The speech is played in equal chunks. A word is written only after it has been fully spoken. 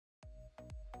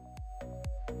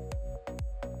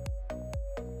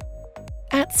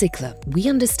At Sikla, we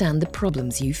understand the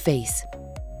problems you face.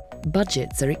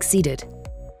 Budgets are exceeded,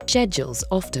 schedules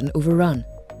often overrun.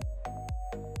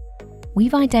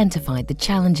 We've identified the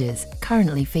challenges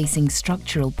currently facing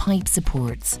structural pipe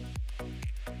supports.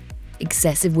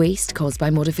 Excessive waste caused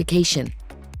by modification.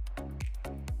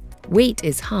 Weight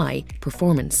is high,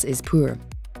 performance is poor.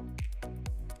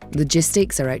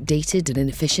 Logistics are outdated and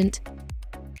inefficient.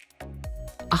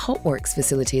 A hotworks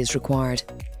facility is required.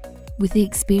 With the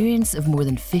experience of more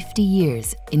than 50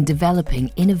 years in developing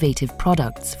innovative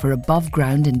products for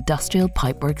above-ground industrial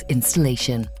pipeworks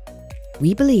installation,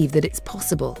 we believe that it's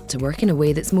possible to work in a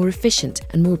way that's more efficient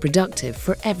and more productive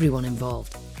for everyone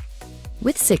involved.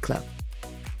 With Sikla,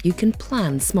 you can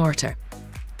plan smarter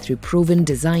through proven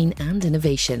design and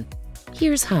innovation.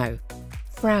 Here's how.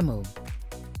 Framo,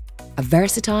 a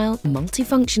versatile,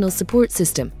 multifunctional support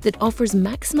system that offers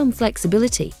maximum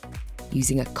flexibility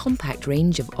using a compact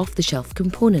range of off-the-shelf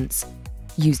components,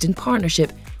 used in partnership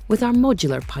with our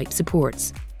modular pipe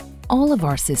supports. All of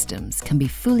our systems can be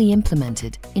fully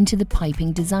implemented into the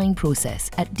piping design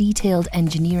process at detailed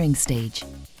engineering stage.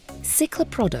 Sikla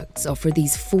products offer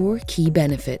these 4 key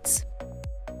benefits.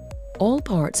 All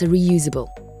parts are reusable,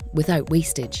 without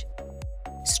wastage.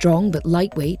 Strong but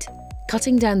lightweight,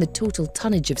 cutting down the total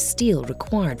tonnage of steel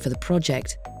required for the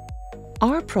project.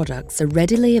 Our products are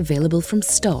readily available from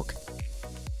stock,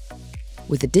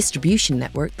 with a distribution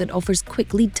network that offers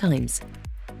quick lead times.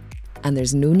 And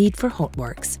there's no need for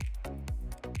hotworks.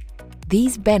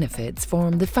 These benefits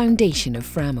form the foundation of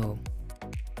Framo.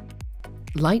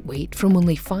 Lightweight from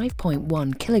only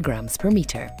 5.1 kilograms per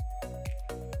metre,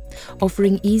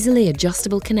 offering easily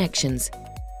adjustable connections,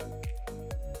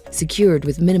 secured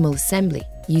with minimal assembly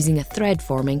using a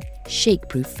thread-forming,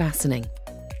 shake-proof fastening.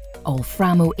 All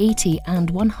Framo 80 and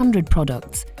 100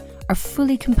 products are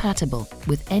fully compatible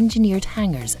with engineered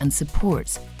hangers and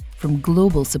supports from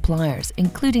global suppliers,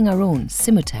 including our own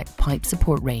Simotech pipe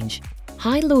support range.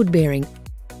 High load bearing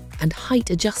and height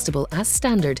adjustable as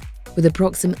standard, with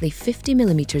approximately 50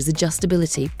 millimeters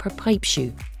adjustability per pipe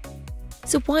shoe.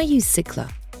 So why use Sikla?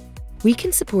 We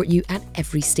can support you at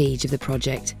every stage of the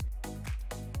project.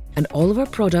 And all of our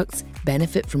products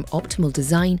benefit from optimal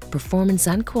design, performance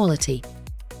and quality,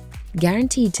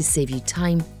 guaranteed to save you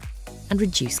time and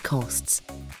reduce costs.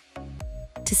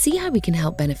 To see how we can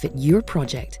help benefit your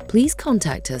project, please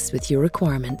contact us with your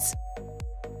requirements.